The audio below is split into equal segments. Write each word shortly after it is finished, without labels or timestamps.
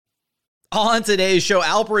On today's show,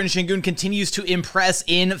 Alperen Sengun continues to impress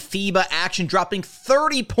in FIBA action, dropping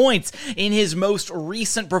 30 points in his most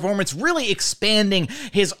recent performance, really expanding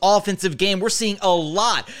his offensive game. We're seeing a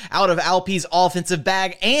lot out of Alp's offensive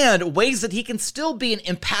bag and ways that he can still be an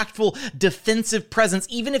impactful defensive presence,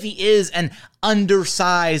 even if he is an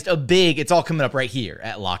undersized, a big. It's all coming up right here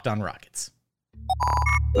at Locked On Rockets.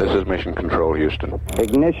 This is Mission Control, Houston.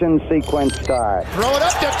 Ignition sequence start. Throw it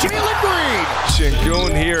up to Jalen Green.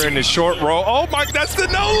 Sengun here in the short row. Oh, my, that's the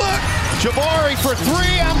no-look. Jabari for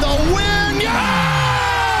three and the win.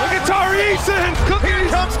 Yeah! Look at Tari Eason. Here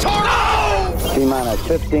comes Tari. T-minus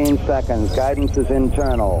 15 seconds. Guidance is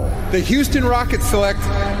internal. The Houston Rockets select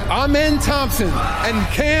Amen Thompson and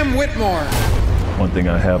Cam Whitmore. One thing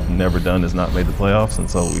I have never done is not made the playoffs, and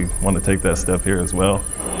so we want to take that step here as well.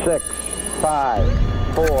 6,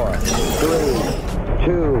 5, 4, 3,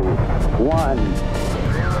 2, 1.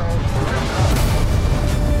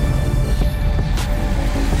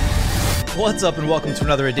 What's up and welcome to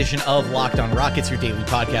another edition of Locked On Rockets, your daily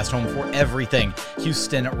podcast home for everything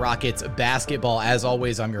Houston Rockets basketball. As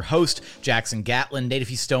always, I'm your host, Jackson Gatlin, native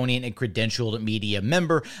Houstonian and credentialed media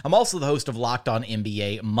member. I'm also the host of Locked On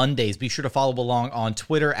NBA Mondays. Be sure to follow along on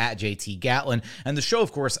Twitter at JT Gatlin and the show,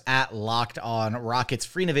 of course, at Locked On Rockets,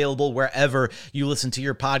 free and available wherever you listen to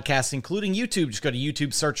your podcasts, including YouTube. Just go to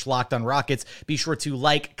YouTube, search Locked On Rockets. Be sure to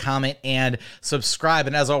like, comment, and subscribe.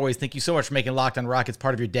 And as always, thank you so much for making Locked On Rockets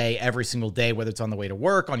part of your day every single day, whether it's on the way to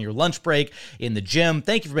work, on your lunch break, in the gym.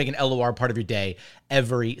 Thank you for making LOR part of your day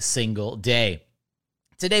every single day.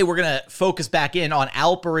 Today, we're going to focus back in on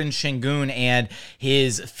Alperen Sengun and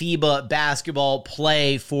his FIBA basketball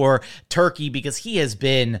play for Turkey because he has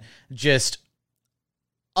been just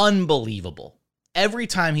unbelievable. Every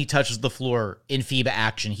time he touches the floor in FIBA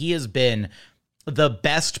action, he has been the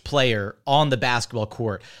best player on the basketball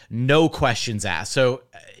court, no questions asked. So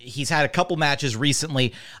he's had a couple matches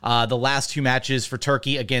recently, the last two matches for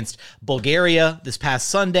Turkey against Bulgaria this past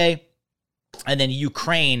Sunday, and then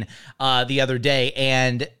Ukraine the other day.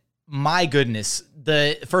 And my goodness,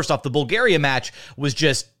 first off, the Bulgaria match was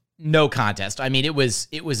just no contest. I mean, it was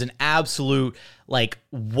an absolute like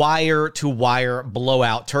wire to wire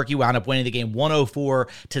blowout. Turkey wound up winning the game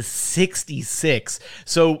 104-66.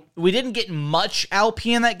 So we didn't get much Alp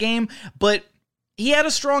in that game, but he had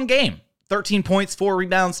a strong game. 13 points, 4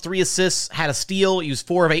 rebounds, 3 assists, had a steal. He was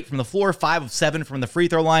 4 of 8 from the floor, 5 of 7 from the free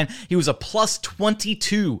throw line. He was a plus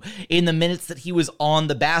 22 in the minutes that he was on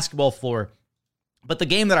the basketball floor. But the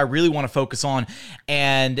game that I really want to focus on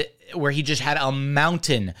and where he just had a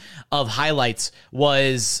mountain of highlights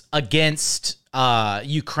was against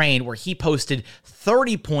Ukraine, where he posted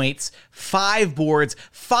 30 points, 5 boards,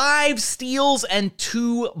 5 steals, and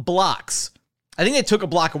 2 blocks. I think they took a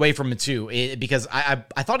block away from him too, because I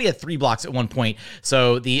thought he had 3 blocks at one point,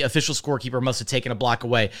 so the official scorekeeper must have taken a block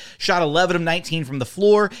away. Shot 11 of 19 from the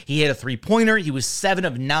floor. He hit a 3-pointer. He was 7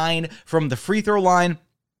 of 9 from the free throw line.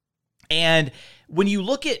 And when you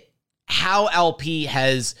look at how LP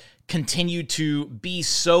has continued to be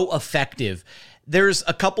so effective, there's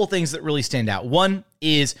a couple things that really stand out. One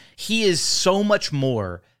is he is so much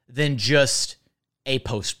more than just a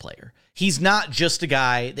post player. He's not just a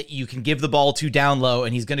guy that you can give the ball to down low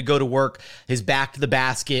and he's going to go to work, his back to the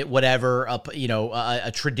basket, whatever,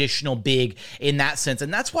 a traditional big in that sense.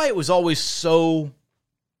 And that's why it was always so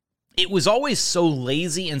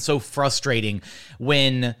lazy and so frustrating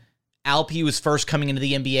when Alp was first coming into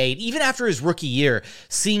the NBA, even after his rookie year,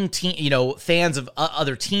 seeing fans of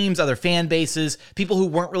other teams, other fan bases, people who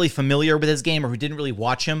weren't really familiar with his game or who didn't really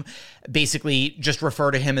watch him, basically just refer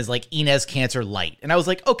to him as like Enes Kanter light. And I was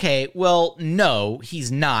like, okay, well, no,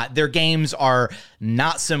 he's not. Their games are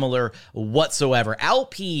not similar whatsoever.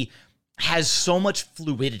 Alp has so much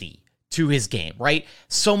fluidity to his game, right?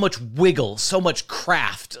 So much wiggle, so much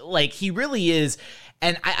craft. Like, he really is.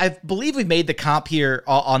 And I believe we made the comp here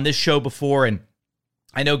on this show before, and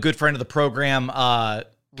I know good friend of the program,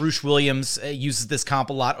 Roosh Williams, uses this comp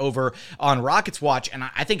a lot over on Rockets Watch, and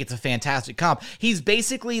I think it's a fantastic comp. He's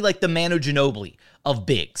basically like the Manu Ginobili of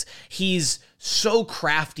bigs. He's so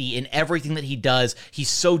crafty in everything that he does. He's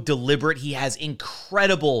so deliberate. He has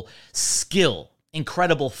incredible skill,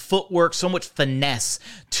 incredible footwork, so much finesse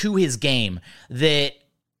to his game that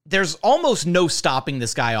there's almost no stopping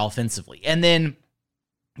this guy offensively. And then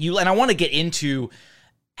and I want to get into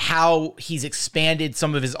how he's expanded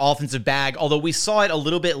some of his offensive bag, although we saw it a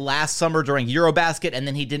little bit last summer during Eurobasket, and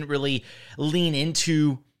then he didn't really lean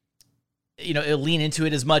into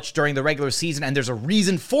it as much during the regular season, and there's a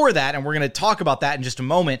reason for that, and we're going to talk about that in just a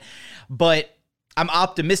moment. But I'm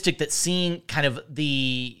optimistic that seeing kind of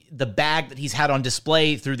the bag that he's had on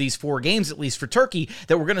display through these 4 games, at least for Turkey,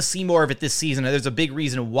 that we're going to see more of it this season. And there's a big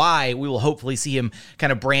reason why we will hopefully see him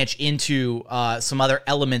kind of branch into some other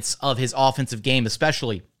elements of his offensive game,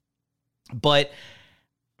 especially. But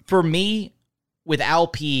for me, with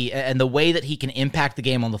Alp and the way that he can impact the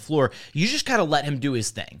game on the floor, you just kind of let him do his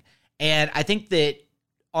thing. And I think that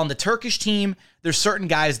on the Turkish team, there's certain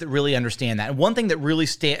guys that really understand that. And one thing that really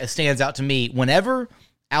stands out to me, whenever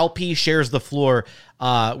Alp shares the floor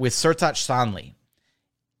with Sertaç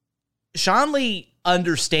Şanlı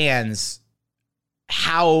understands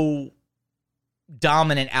how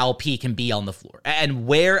dominant Alp can be on the floor and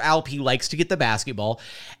where Alp likes to get the basketball.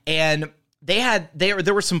 And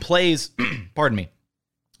there were some plays, pardon me.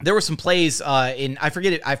 There were some plays I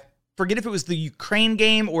forget if it was the Ukraine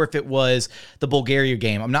game or if it was the Bulgaria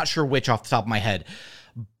game. I'm not sure which off the top of my head.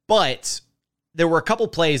 But there were a couple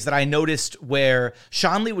plays that I noticed where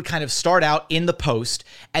Şanlı would kind of start out in the post,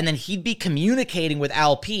 and then he'd be communicating with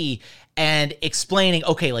Alp and explaining,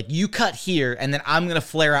 okay, like you cut here, and then I'm going to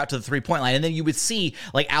flare out to the 3-point line. And then you would see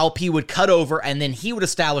like Alp would cut over, and then he would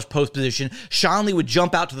establish post position. Şanlı would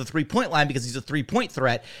jump out to the 3-point line because he's a 3-point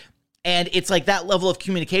threat. And it's like that level of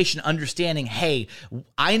communication, understanding, hey,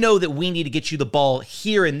 I know that we need to get you the ball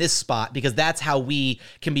here in this spot because that's how we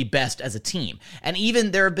can be best as a team. And even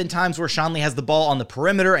there have been times where Şanlı has the ball on the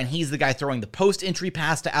perimeter and he's the guy throwing the post entry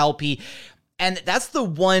pass to Alp. And that's the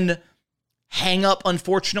one hang up,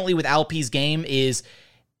 unfortunately, with Alp's game is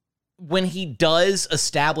when he does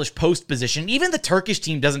establish post position. Even the Turkish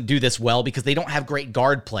team doesn't do this well because they don't have great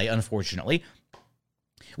guard play, unfortunately.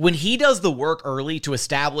 When he does the work early to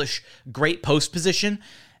establish great post position,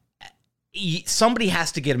 somebody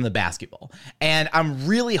has to get him the basketball. And I'm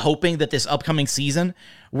really hoping that this upcoming season,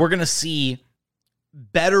 we're going to see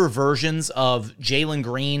better versions of Jalen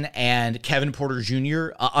Green and Kevin Porter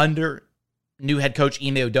Jr. Under new head coach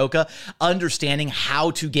Ime Udoka, understanding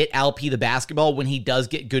how to get Alp the basketball when he does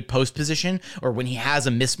get good post position or when he has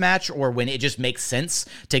a mismatch or when it just makes sense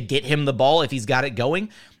to get him the ball if he's got it going.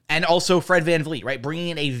 And also Fred VanVleet, right? Bringing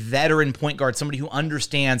in a veteran point guard, somebody who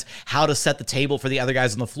understands how to set the table for the other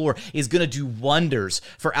guys on the floor is going to do wonders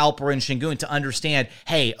for Alperen Sengun to understand,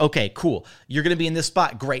 hey, okay, cool. You're going to be in this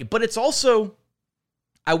spot. Great. But it's also,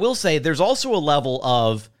 I will say, there's also a level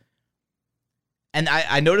of, and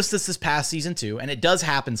I noticed this past season too, and it does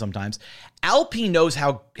happen sometimes. Alp knows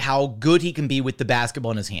how good he can be with the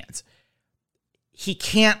basketball in his hands. He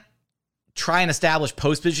can't try and establish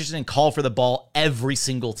post position and call for the ball every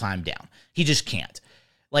single time down. He just can't.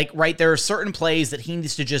 Like, right, there are certain plays that he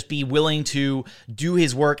needs to just be willing to do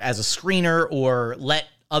his work as a screener or let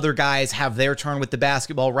other guys have their turn with the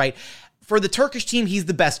basketball, right? For the Turkish team, he's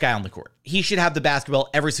the best guy on the court. He should have the basketball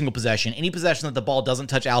every single possession. Any possession that the ball doesn't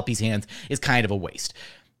touch Alp's hands is kind of a waste.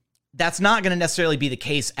 That's not going to necessarily be the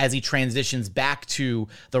case as he transitions back to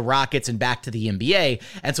the Rockets and back to the NBA.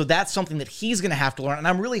 And so that's something that he's going to have to learn. And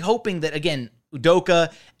I'm really hoping that, again,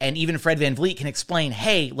 Udoka and even Fred VanVleet can explain,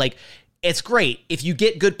 hey, like, it's great. If you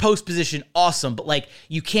get good post position, awesome. But, like,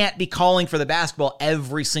 you can't be calling for the basketball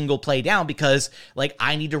every single play down because, like,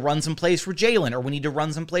 I need to run some plays for Jalen, or we need to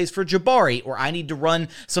run some plays for Jabari, or I need to run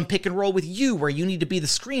some pick and roll with you where you need to be the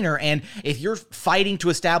screener. And if you're fighting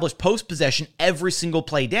to establish post possession every single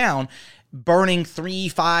play down, burning 3,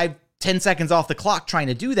 5, 10 seconds off the clock trying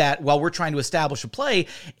to do that while we're trying to establish a play,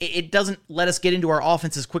 it doesn't let us get into our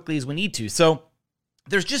offense as quickly as we need to. So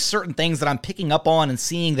there's just certain things that I'm picking up on and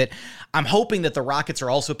seeing that I'm hoping that the Rockets are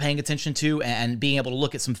also paying attention to and being able to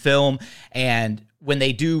look at some film. And when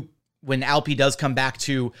Alp does come back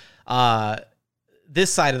to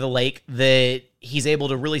this side of the lake, that he's able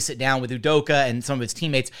to really sit down with Udoka and some of his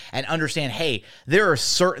teammates and understand, hey, there are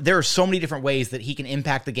so many different ways that he can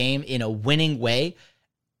impact the game in a winning way.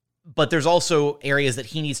 But there's also areas that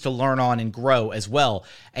he needs to learn on and grow as well.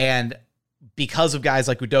 And because of guys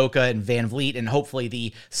like Udoka and VanVleet and hopefully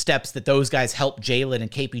the steps that those guys help Jalen and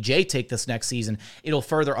KPJ take this next season, it'll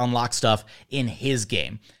further unlock stuff in his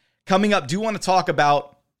game. Coming up, do want to talk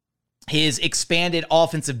about his expanded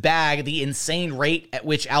offensive bag, the insane rate at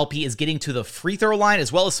which Alp is getting to the free throw line,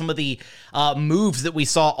 as well as some of the moves that we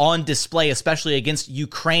saw on display, especially against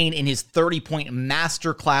Ukraine in his 30-point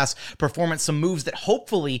masterclass performance. Some moves that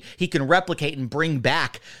hopefully he can replicate and bring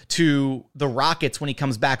back to the Rockets when he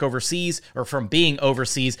comes back overseas or from being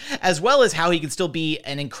overseas, as well as how he can still be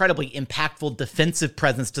an incredibly impactful defensive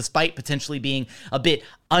presence despite potentially being a bit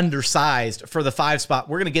undersized for the 5 spot.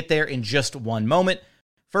 We're going to get there in just one moment.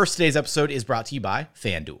 First, today's episode is brought to you by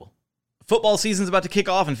FanDuel. Football season's about to kick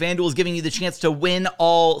off, and FanDuel is giving you the chance to win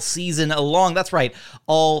all season long. That's right,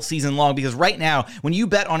 all season long, because right now, when you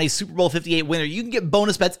bet on a Super Bowl 58 winner, you can get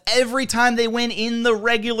bonus bets every time they win in the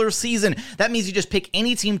regular season. That means you just pick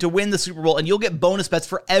any team to win the Super Bowl, and you'll get bonus bets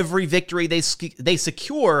for every victory they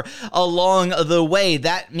secure along the way.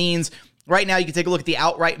 That means right now, you can take a look at the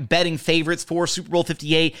outright betting favorites for Super Bowl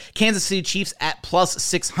 58. Kansas City Chiefs at plus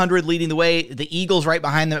 600 leading the way. The Eagles right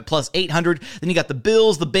behind them at plus 800. Then you got the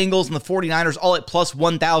Bills, the Bengals, and the 49ers all at plus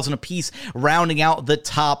 1,000 apiece, rounding out the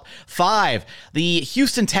top 5. The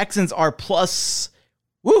Houston Texans are plus,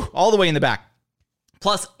 all the way in the back,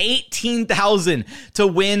 plus 18,000 to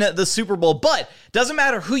win the Super Bowl. But doesn't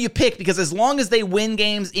matter who you pick, because as long as they win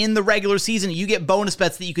games in the regular season, you get bonus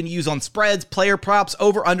bets that you can use on spreads, player props,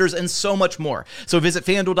 over-unders, and so much more. So visit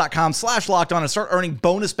FanDuel.com/lockedon and start earning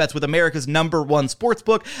bonus bets with America's #1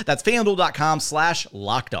 sportsbook. That's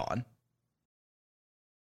FanDuel.com/lockedon.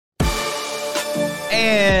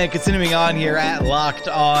 And continuing on here at Locked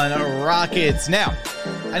On Rockets. Now,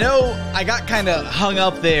 I know I got kind of hung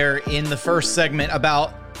up there in the first segment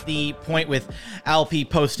about the point with Alp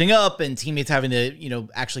posting up and teammates having to,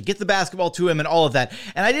 actually get the basketball to him and all of that.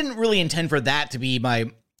 And I didn't really intend for that to be my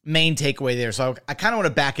main takeaway there. So I kind of want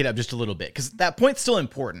to back it up just a little bit, because that point's still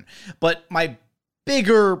important. But my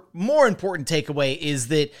bigger, more important takeaway is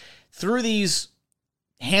that through these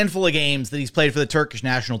handful of games that he's played for the Turkish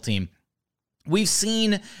national team, we've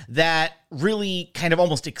seen that really kind of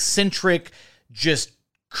almost eccentric, just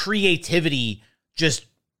creativity just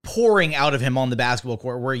pouring out of him on the basketball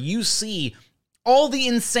court, where you see all the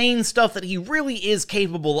insane stuff that he really is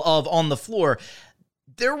capable of on the floor.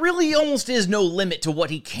 There really almost is no limit to what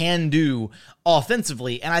he can do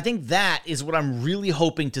offensively, and I think that is what I'm really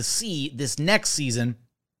hoping to see this next season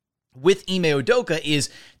with Ime Udoka, is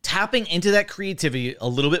tapping into that creativity a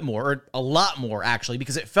little bit more, or a lot more actually,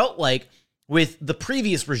 because it felt like with the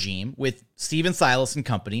previous regime, with Steven Silas and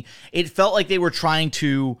company, it felt like they were trying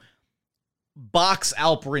to box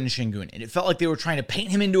Alperen Sengun, and it felt like they were trying to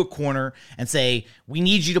paint him into a corner and say, we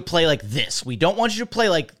need you to play like this. We don't want you to play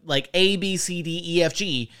like A, B, C, D, E, F,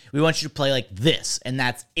 G. We want you to play like this, and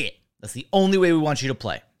that's it. That's the only way we want you to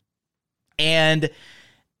play. And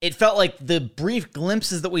it felt like the brief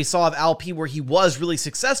glimpses that we saw of Alp where he was really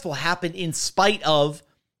successful happened in spite of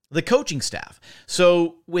the coaching staff.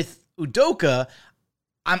 So with Udoka,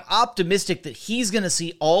 I'm optimistic that he's going to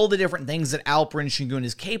see all the different things that Alperen Sengun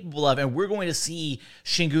is capable of, and we're going to see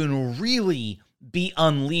Sengun really be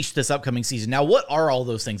unleashed this upcoming season. Now, what are all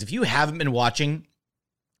those things? If you haven't been watching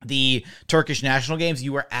the Turkish national games,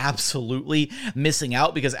 you are absolutely missing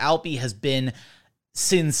out, because Alpi has been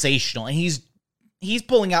sensational, and he's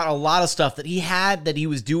pulling out a lot of stuff that he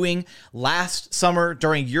was doing last summer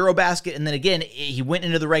during Eurobasket, and then again, he went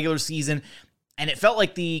into the regular season, and it felt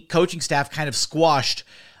like the coaching staff kind of squashed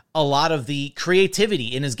a lot of the creativity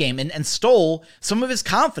in his game and stole some of his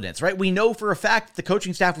confidence, right? We know for a fact that the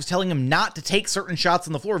coaching staff was telling him not to take certain shots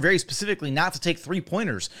on the floor, very specifically not to take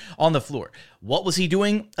three-pointers on the floor. What was he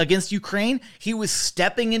doing against Ukraine? He was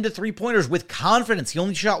stepping into three-pointers with confidence. He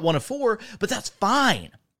only shot 1 of 4, but that's fine.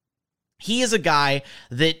 He is a guy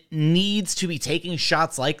that needs to be taking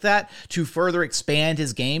shots like that to further expand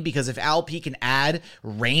his game, because if Alp can add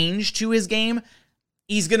range to his game,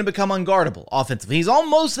 he's going to become unguardable offensively. He's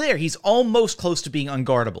almost there. He's almost close to being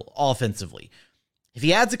unguardable offensively. If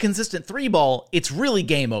he adds a consistent 3-ball, it's really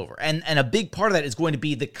game over. And a big part of that is going to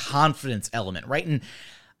be the confidence element, right? And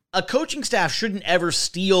a coaching staff shouldn't ever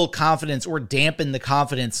steal confidence or dampen the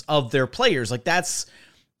confidence of their players. I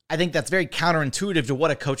think that's very counterintuitive to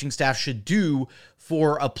what a coaching staff should do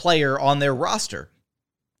for a player on their roster.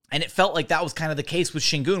 And it felt like that was kind of the case with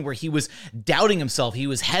Sengun, where he was doubting himself. He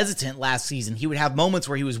was hesitant last season. He would have moments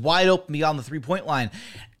where he was wide open beyond the three-point line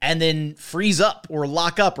and then freeze up or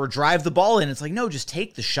lock up or drive the ball in. It's like, no, just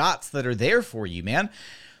take the shots that are there for you, man.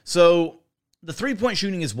 So the three-point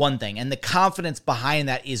shooting is one thing, and the confidence behind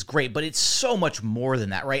that is great, but it's so much more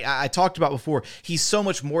than that, right? I talked about before, he's so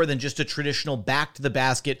much more than just a traditional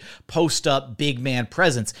back-to-the-basket, post-up, big man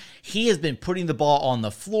presence. He has been putting the ball on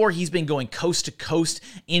the floor. He's been going coast-to-coast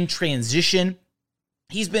in transition.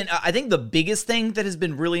 I think the biggest thing that has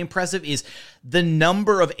been really impressive is the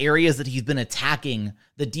number of areas that he's been attacking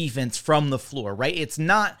the defense from the floor, right? It's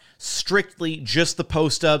not strictly just the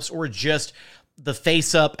post-ups or just the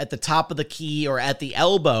face up at the top of the key or at the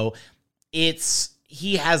elbow.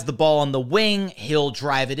 He has the ball on the wing. He'll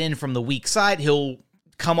drive it in from the weak side. He'll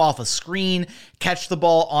come off a screen, catch the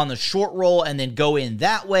ball on the short roll, and then go in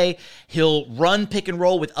that way. He'll run pick and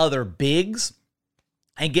roll with other bigs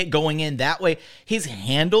and get going in that way. His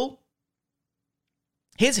handle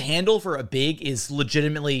for a big is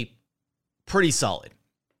legitimately pretty solid.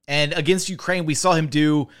 And against Ukraine, we saw him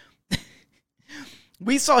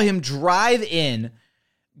drive in,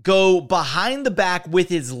 go behind the back with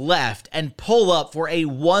his left, and pull up for a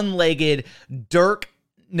one-legged Dirk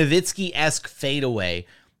Nowitzki-esque fadeaway.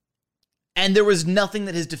 And there was nothing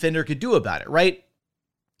that his defender could do about it, right?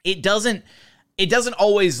 It doesn't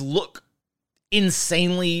always look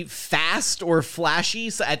insanely fast or flashy.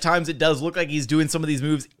 So at times it does look like he's doing some of these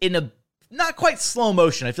moves in a not quite slow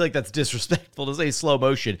motion. I feel like that's disrespectful to say slow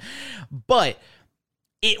motion, but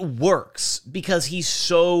it works because he's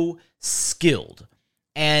so skilled.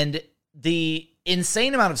 And the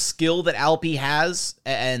insane amount of skill that Alpi has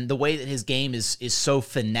and the way that his game is so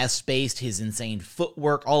finesse-based, his insane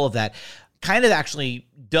footwork, all of that kind of actually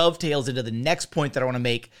dovetails into the next point that I want to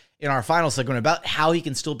make in our final segment about how he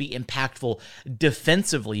can still be impactful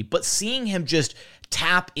defensively. But seeing him just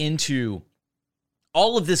tap into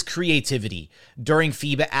all of this creativity during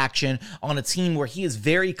FIBA action on a team where he is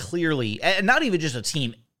very clearly, and not even just a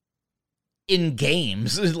team, in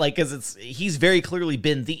games, like, because he's very clearly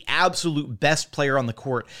been the absolute best player on the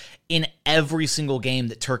court in every single game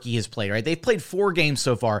that Turkey has played, right? They've played 4 games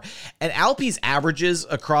so far, and Alpi's averages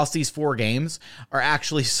across these 4 games are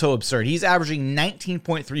actually so absurd. He's averaging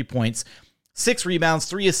 19.3 points, 6 rebounds,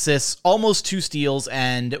 3 assists, almost 2 steals,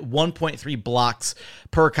 and 1.3 blocks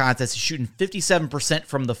per contest. He's shooting 57%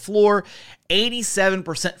 from the floor,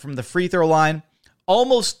 87% from the free throw line.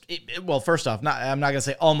 Almost, well, first off, I'm not going to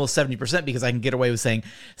say almost 70% because I can get away with saying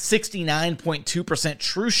 69.2%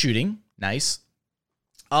 true shooting. Nice.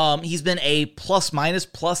 He's been a plus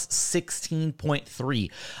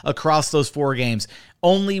 16.3 across those 4 games.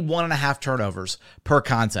 Only 1.5 turnovers per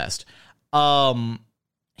contest.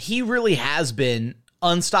 He really has been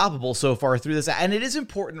unstoppable so far through this. And it is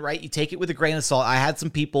important, right? You take it with a grain of salt. I had some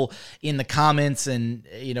people in the comments and,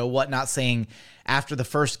 whatnot saying after the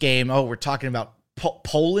first game, oh, we're talking about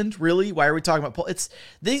Poland, really? Why are we talking about Poland?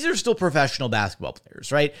 These are still professional basketball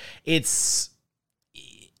players, right? It's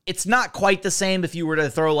not quite the same if you were to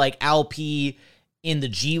throw like Alpi in the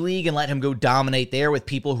G League and let him go dominate there with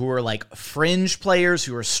people who are like fringe players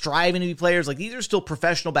who are striving to be players. Like, these are still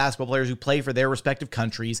professional basketball players who play for their respective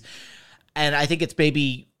countries. And I think it's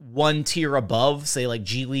maybe one tier above, say, like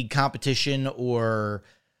G League competition or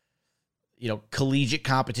collegiate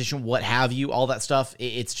competition, what have you, all that stuff.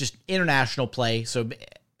 It's just international play. So,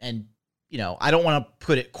 and, I don't want to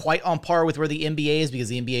put it quite on par with where the NBA is because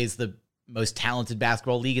the NBA is the most talented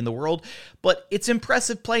basketball league in the world, but it's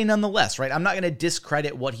impressive play nonetheless, right? I'm not going to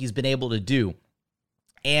discredit what he's been able to do.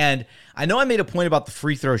 And I know I made a point about the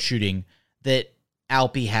free throw shooting that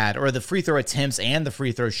Alpi had, or the free throw attempts and the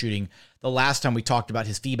free throw shooting, the last time we talked about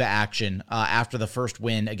his FIBA action after the first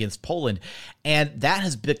win against Poland. And that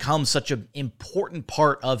has become such an important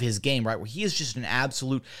part of his game, right? Where he is just an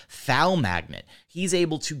absolute foul magnet. He's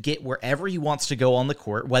able to get wherever he wants to go on the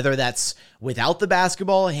court, whether that's without the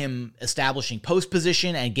basketball, him establishing post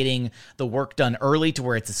position and getting the work done early to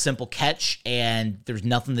where it's a simple catch and there's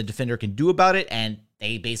nothing the defender can do about it, and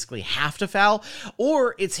they basically have to foul,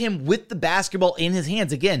 or it's him with the basketball in his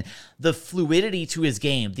hands. Again, the fluidity to his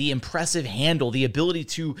game, the impressive handle, the ability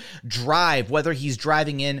to drive, whether he's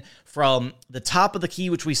driving in from the top of the key,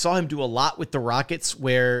 which we saw him do a lot with the Rockets,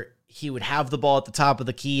 where he would have the ball at the top of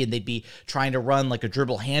the key and they'd be trying to run like a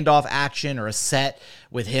dribble handoff action or a set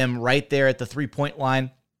with him right there at the 3-point line.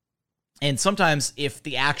 And sometimes if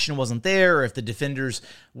the action wasn't there, or if the defenders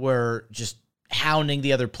were just hounding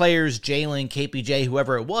the other players, Jalen, KPJ,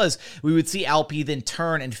 whoever it was, we would see Alpi then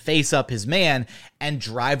turn and face up his man and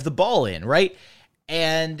drive the ball in, right?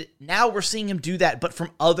 And now we're seeing him do that, but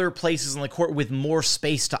from other places on the court with more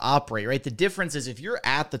space to operate, right? The difference is if you're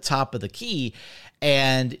at the top of the key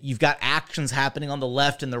and you've got actions happening on the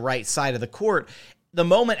left and the right side of the court, the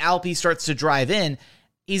moment Alpi starts to drive in,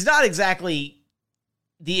 he's not exactly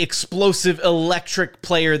the explosive electric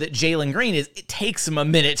player that Jalen Green is. It takes him a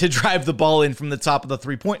minute to drive the ball in from the top of the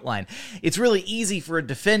 3-point line. It's really easy for a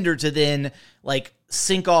defender to then like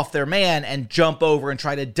sink off their man and jump over and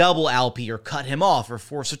try to double Alpi or cut him off or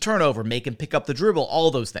force a turnover, make him pick up the dribble,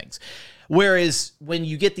 all those things. Whereas when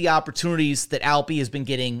you get the opportunities that Alpi has been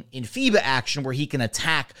getting in FIBA action where he can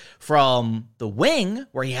attack from the wing,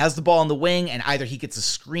 where he has the ball on the wing and either he gets a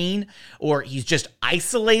screen or he's just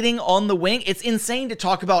isolating on the wing. It's insane to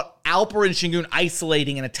talk about Alperen Sengun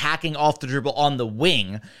isolating and attacking off the dribble on the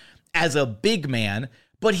wing as a big man,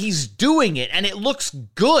 but he's doing it and it looks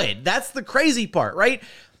good. That's the crazy part, right?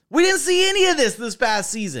 We didn't see any of this past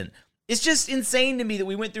season. It's just insane to me that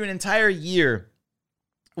we went through an entire year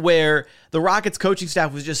where the Rockets coaching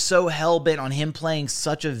staff was just so hell-bent on him playing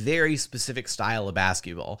such a very specific style of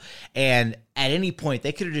basketball. And at any point,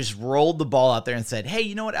 they could have just rolled the ball out there and said, hey,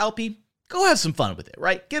 you know what, LP? Go have some fun with it,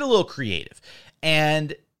 right? Get a little creative.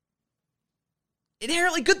 And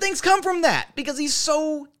inherently good things come from that because he's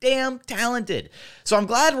so damn talented. So I'm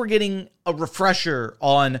glad we're getting a refresher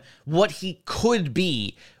on what he could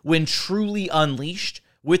be when truly unleashed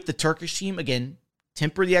with the Turkish team. Again,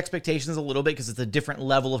 temper the expectations a little bit because it's a different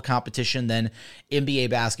level of competition than NBA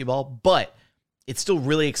basketball, but it's still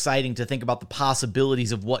really exciting to think about the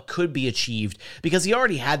possibilities of what could be achieved because he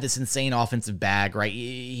already had this insane offensive bag, right?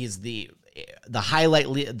 He's the highlight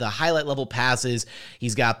level passes.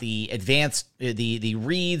 He's got the advanced, the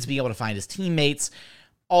reads, being able to find his teammates,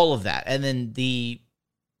 all of that. And then the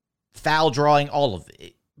foul drawing, all of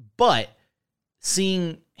it. But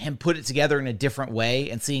seeing him put it together in a different way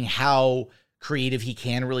and seeing how creative he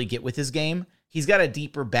can really get with his game, he's got a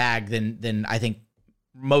deeper bag than I think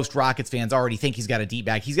most Rockets fans already think he's got a deep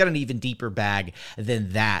bag. He's got an even deeper bag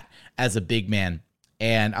than that as a big man.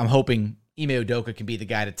 And I'm hoping Ime Udoka can be the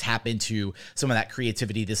guy to tap into some of that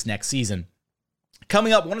creativity this next season.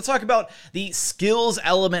 Coming up, I want to talk about the skills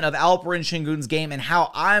element of Alperen Sengun's game and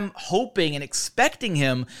how I'm hoping and expecting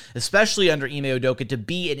him, especially under Ime Udoka, to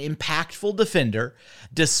be an impactful defender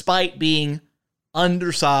despite being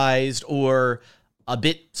undersized or a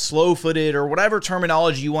bit slow-footed or whatever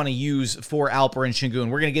terminology you want to use for Alperen Sengun.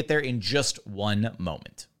 We're going to get there in just one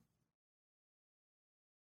moment.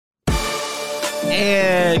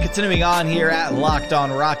 And continuing on here at Locked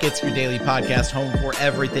On Rockets, your daily podcast home for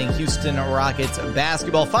everything Houston Rockets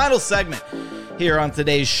basketball. Final segment here on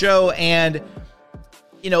today's show. And,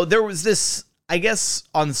 you know, there was this, I guess,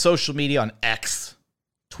 on social media, on X,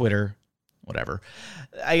 Twitter, whatever.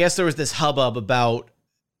 I guess there was this hubbub about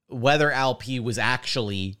whether Alp was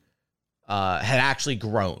actually, had actually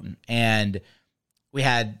grown. And we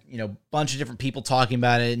had, you know, a bunch of different people talking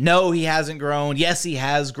about it. No, he hasn't grown. Yes, he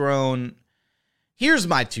has grown. Here's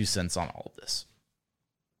my 2 cents on all of this.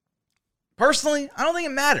 Personally, I don't think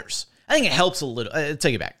it matters. I think it helps a little.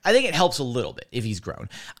 Take it back. I think it helps a little bit if he's grown.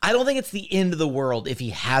 I don't think it's the end of the world if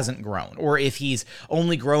he hasn't grown or if he's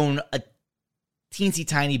only grown a teensy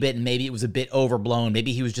tiny bit and maybe it was a bit overblown.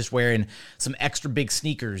 Maybe he was just wearing some extra big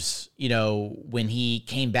sneakers, you know, when he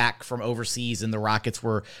came back from overseas and the Rockets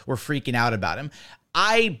were freaking out about him.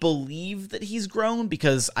 I believe that he's grown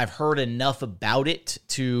because I've heard enough about it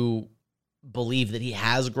to believe that he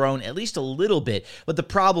has grown at least a little bit. But the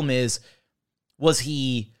problem is, was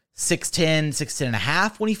he 6'10", 6'10 and a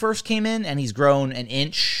half when he first came in, and he's grown an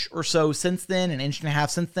inch or so since then, an inch and a half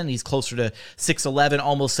since then? He's closer to 6'11",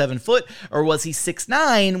 almost 7 foot. Or was he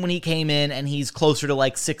 6'9" when he came in and he's closer to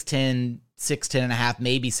like 6'10", 6'10 and a half,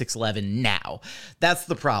 maybe 6'11 now? That's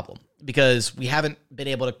the problem, because we haven't been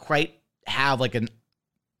able to quite have like an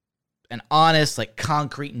honest, like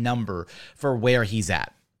concrete number for where he's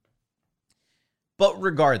at. But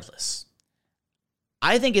regardless,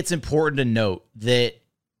 I think it's important to note that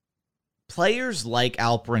players like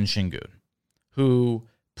Alperen Sengun, who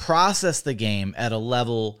process the game at a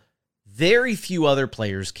level very few other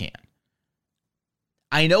players can.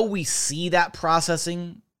 I know we see that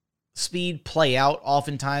processing speed play out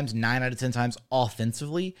oftentimes, 9 out of 10 times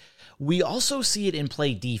offensively. We also see it in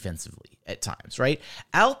play defensively at times, right?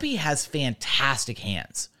 Alpi has fantastic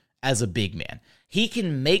hands as a big man. He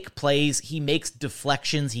can make plays, he makes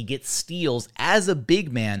deflections, he gets steals as a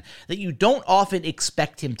big man that you don't often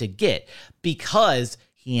expect him to get because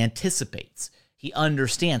he anticipates, he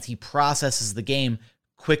understands, he processes the game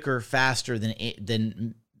quicker, faster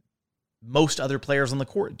than most other players on the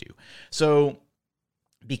court do. So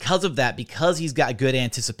because of that, because he's got good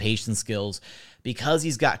anticipation skills, because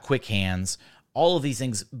he's got quick hands, all of these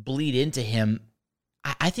things bleed into him.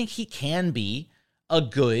 I think he can be a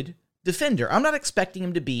good defender. I'm not expecting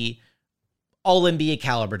him to be all NBA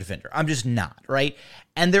caliber defender. I'm just not, right?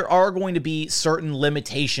 And there are going to be certain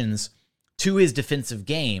limitations to his defensive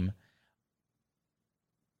game,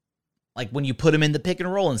 like when you put him in the pick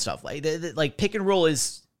and roll and stuff. Like pick and roll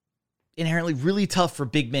is inherently really tough for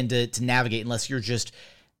big men to navigate unless you're just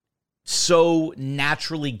so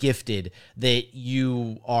naturally gifted that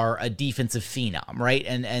you are a defensive phenom, right?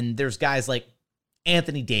 And there's guys like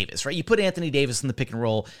Anthony Davis, right? You put Anthony Davis in the pick and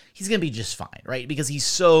roll, he's going to be just fine, right? Because he's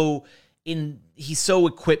so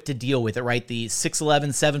equipped to deal with it, right? The 6'11",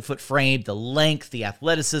 7-foot frame, the length, the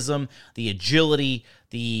athleticism, the agility,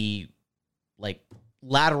 the like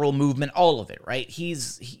lateral movement, all of it, right?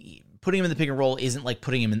 Putting him in the pick and roll isn't like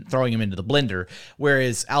throwing him into the blender.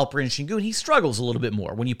 Whereas Alperen Sengun, he struggles a little bit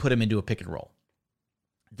more when you put him into a pick and roll.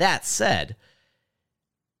 That said,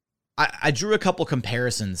 I drew a couple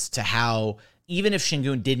comparisons to how, even if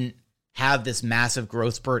Sengun didn't have this massive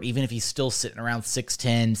growth spurt, even if he's still sitting around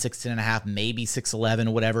 6'10", 6'10 and a half, maybe 6'11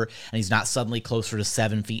 or whatever, and he's not suddenly closer to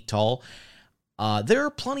 7 feet tall, there are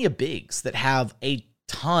plenty of bigs that have a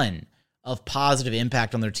ton of positive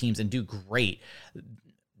impact on their teams and do great,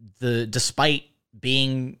 despite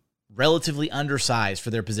being relatively undersized for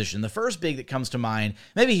their position. The first big that comes to mind,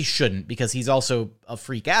 maybe he shouldn't because he's also a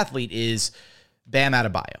freak athlete, is Bam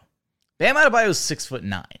Adebayo. Bam Adebayo is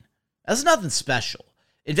 6'9". That's nothing special.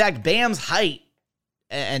 In fact, Bam's height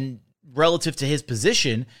and relative to his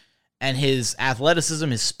position and his athleticism,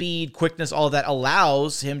 his speed, quickness, all of that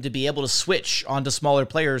allows him to be able to switch onto smaller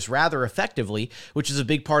players rather effectively, which is a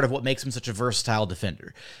big part of what makes him such a versatile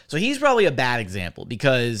defender. So he's probably a bad example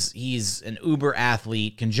because he's an uber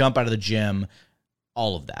athlete, can jump out of the gym,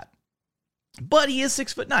 all of that. But he is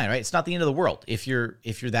 6'9", right? It's not the end of the world if you're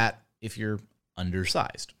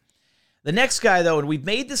undersized. The next guy, though, and we've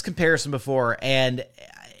made this comparison before, and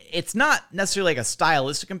it's not necessarily like a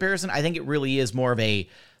stylistic comparison. I think it really is more of a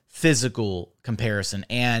physical comparison.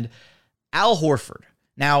 And Al Horford.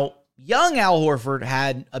 Now, young Al Horford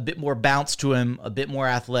had a bit more bounce to him, a bit more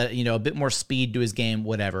athletic, a bit more speed to his game,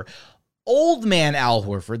 whatever. Old man Al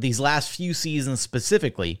Horford, these last few seasons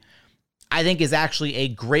specifically, I think is actually a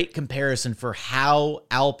great comparison for how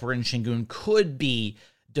Alperen Sengun could be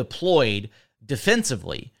deployed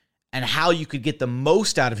defensively and how you could get the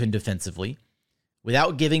most out of him defensively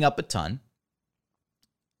without giving up a ton.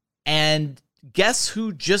 And guess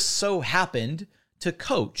who just so happened to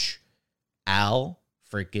coach Al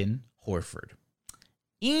freaking Horford?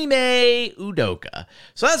 Ime Udoka.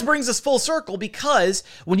 So that brings us full circle, because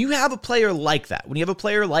when you have a player like that, when you have a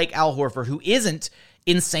player like Al Horford who isn't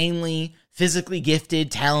insanely physically gifted,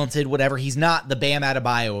 talented, whatever, he's not the Bam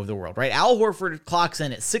Adebayo of the world, right? Al Horford clocks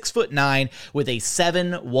in at 6'9" with a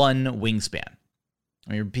 7'1" wingspan.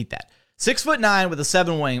 Let me repeat that. 6'9" with a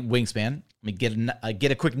 7'1" wingspan. Let me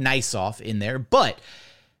get a quick nice off in there. But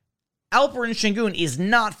Alperen Sengun is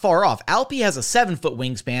not far off. Alpi has a 7-foot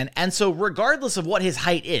wingspan, and so regardless of what his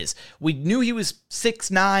height is, we knew he was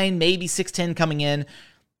 6'9", maybe 6'10" coming in.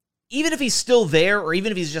 Even if he's still there, or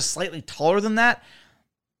even if he's just slightly taller than that,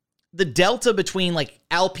 the delta between like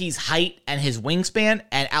Alpi's height and his wingspan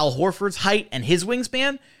and Al Horford's height and his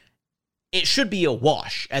wingspan, it should be a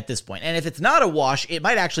wash at this point. And if it's not a wash, it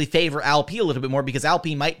might actually favor Alpi a little bit more, because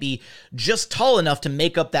Alpi might be just tall enough to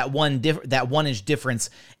make up that 1 inch difference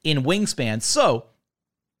in wingspan. So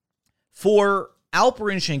for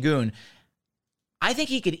Alperen Sengun, I think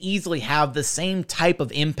he could easily have the same type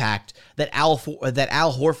of impact that Al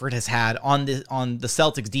Horford has had on the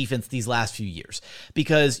Celtics defense these last few years.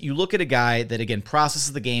 Because you look at a guy that, again,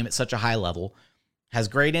 processes the game at such a high level, has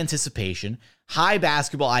great anticipation, high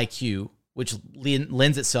basketball IQ, which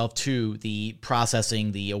lends itself to the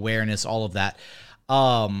processing, the awareness, all of that.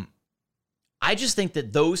 I just think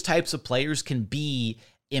that those types of players can be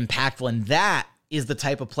impactful, and that is the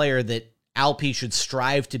type of player that Alpi should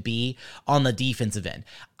strive to be on the defensive end.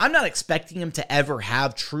 I'm not expecting him to ever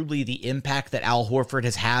have truly the impact that Al Horford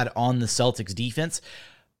has had on the Celtics defense,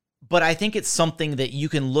 but I think it's something that you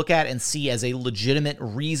can look at and see as a legitimate,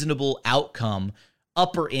 reasonable outcome,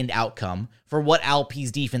 upper end outcome for what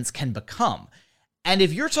Alpi's defense can become. And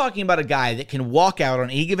if you're talking about a guy that can walk out on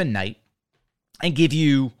any given night and give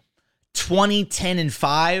you 20, 10, and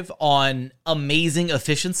 5 on amazing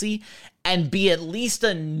efficiency and be at least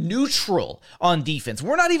a neutral on defense.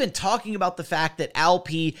 We're not even talking about the fact that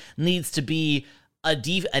Alpi needs to be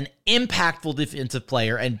an impactful defensive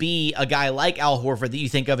player and be a guy like Al Horford that you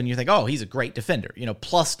think of and you think, oh, he's a great defender,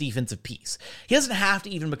 plus defensive piece. He doesn't have to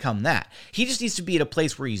even become that. He just needs to be at a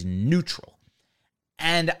place where he's neutral.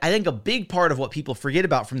 And I think a big part of what people forget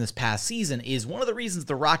about from this past season is one of the reasons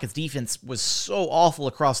the Rockets defense was so awful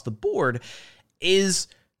across the board is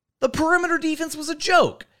the perimeter defense was a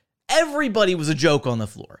joke. Everybody was a joke on the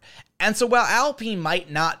floor. And so while Alpi might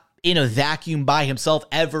not, in a vacuum by himself,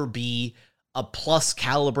 ever be a plus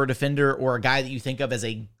caliber defender or a guy that you think of as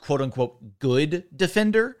a quote unquote good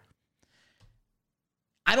defender,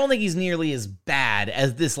 I don't think he's nearly as bad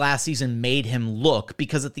as this last season made him look,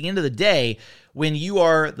 because at the end of the day, when you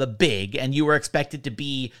are the big and you are expected to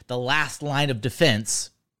be the last line of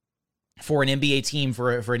defense for an NBA team,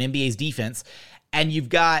 for an NBA's defense, and you've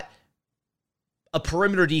got a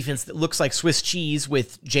perimeter defense that looks like Swiss cheese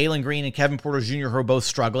with Jalen Green and Kevin Porter Jr., who are both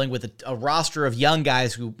struggling, with a roster of young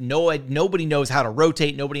guys who nobody knows how to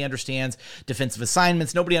rotate, nobody understands defensive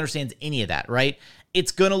assignments, nobody understands any of that, right?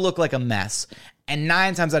 It's going to look like a mess. And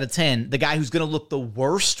 9 times out of 10, the guy who's going to look the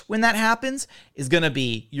worst when that happens is going to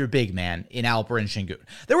be your big man in Alperen Sengun.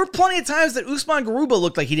 There were plenty of times that Usman Garuba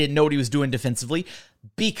looked like he didn't know what he was doing defensively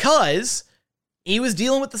because he was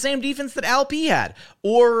dealing with the same defense that Alp had,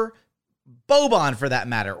 or Boban for that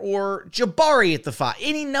matter, or Jabari at the 5,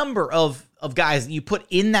 any number of guys that you put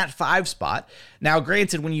in that 5 spot. Now,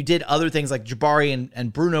 granted, when you did other things like Jabari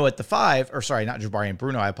and Bruno at the 5, or sorry, not Jabari and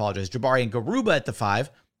Bruno, I apologize, Jabari and Garuba at the 5,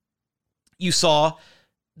 you saw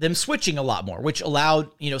them switching a lot more, which allowed,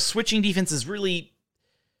 switching defense is really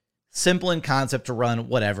simple in concept to run,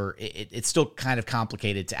 whatever. It's still kind of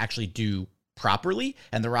complicated to actually do properly,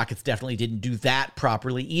 and the Rockets definitely didn't do that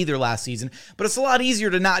properly either last season, but it's a lot easier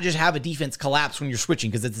to not just have a defense collapse when you're switching,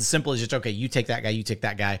 because it's as simple as just, okay, you take that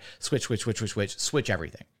guy, switch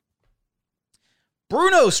everything.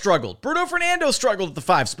 Bruno struggled. Bruno Fernando struggled at the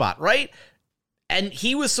 5 spot, right? And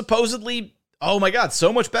he was supposedly, oh my God,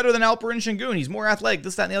 so much better than Alperen Sengun. He's more athletic,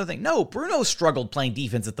 this, that, and the other thing. No, Bruno struggled playing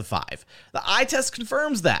defense at the 5. The eye test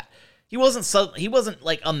confirms that. He wasn't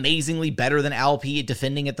like amazingly better than Alp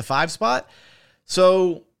defending at the 5 spot.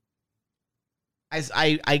 So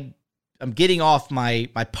I'm getting off my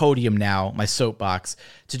podium now, my soapbox,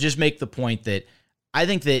 to just make the point that I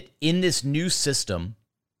think that in this new system,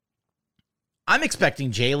 I'm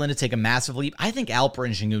expecting Jalen to take a massive leap. I think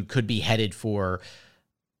Alperen Sengun could be headed for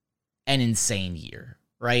an insane year,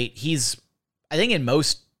 right? I think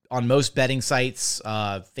on most betting sites,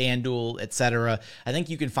 FanDuel, etc., I think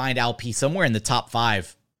you can find Alp somewhere in the top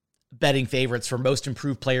 5 betting favorites for most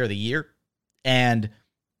improved player of the year. And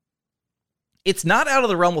it's not out of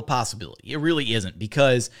the realm of possibility. It really isn't,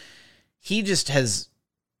 because he just has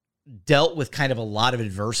dealt with kind of a lot of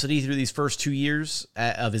adversity through these first 2 years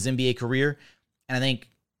of his NBA career. And I think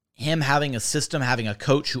him having a system, having a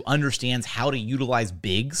coach who understands how to utilize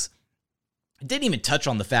bigs. I didn't even touch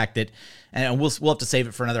on the fact that, and we'll have to save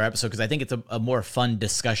it for another episode, because I think it's a more fun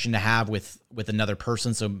discussion to have with another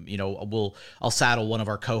person. So, I'll saddle one of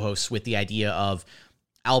our co-hosts with the idea of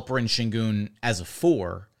Alperen Sengun as a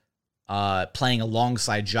 4, playing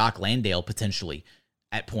alongside Jock Landale potentially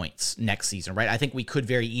at points next season, right? I think we could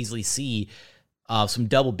very easily see some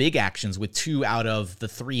double big actions with 2 out of the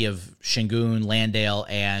 3 of Sengun, Landale,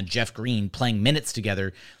 and Jeff Green playing minutes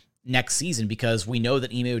together next season, because we know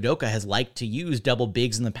that Ime Udoka has liked to use double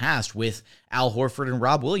bigs in the past with Al Horford and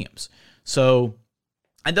Rob Williams. So,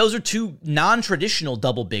 and those are 2 non-traditional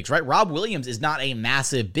double bigs, right? Rob Williams is not a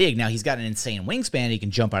massive big. Now, he's got an insane wingspan. He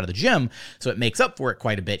can jump out of the gym, so it makes up for it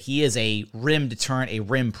quite a bit. He is a rim deterrent, a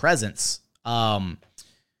rim presence.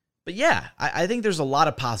 But yeah, I think there's a lot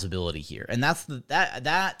of possibility here. And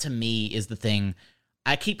that to me is the thing.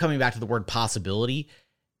 I keep coming back to the word possibility,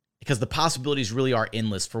 because the possibilities really are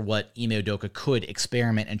endless for what Ime Udoka could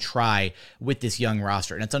experiment and try with this young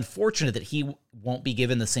roster. And it's unfortunate that he won't be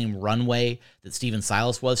given the same runway that Steven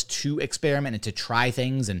Silas was to experiment and to try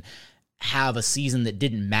things and have a season that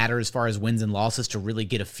didn't matter as far as wins and losses, to really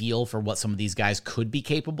get a feel for what some of these guys could be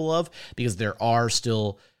capable of, because there are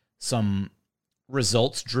still some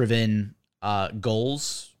results-driven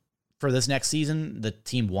goals for this next season. The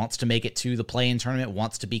team wants to make it to the play-in tournament,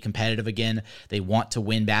 wants to be competitive again. They want to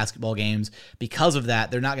win basketball games. Because of that,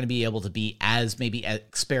 they're not going to be able to be as maybe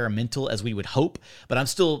experimental as we would hope, but I'm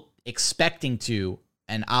still expecting to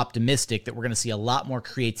and optimistic that we're going to see a lot more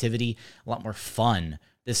creativity, a lot more fun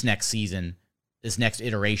this next season, this next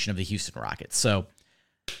iteration of the Houston Rockets. So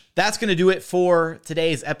that's going to do it for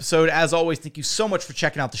today's episode. As always, thank you so much for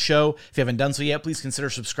checking out the show. If you haven't done so yet, please consider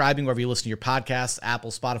subscribing wherever you listen to your podcasts: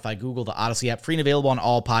 Apple, Spotify, Google, the Odyssey app, free and available on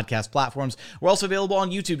all podcast platforms. We're also available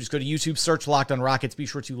on YouTube. Just go to YouTube, search Locked On Rockets. Be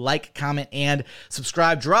sure to like, comment, and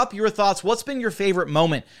subscribe. Drop your thoughts. What's been your favorite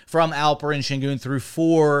moment from Alperen Sengun through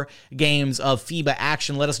 4 games of FIBA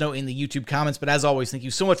action? Let us know in the YouTube comments. But as always, thank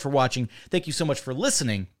you so much for watching. Thank you so much for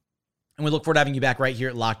listening. And we look forward to having you back right here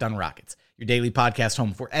at Locked On Rockets, your daily podcast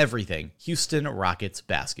home for everything Houston Rockets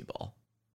basketball.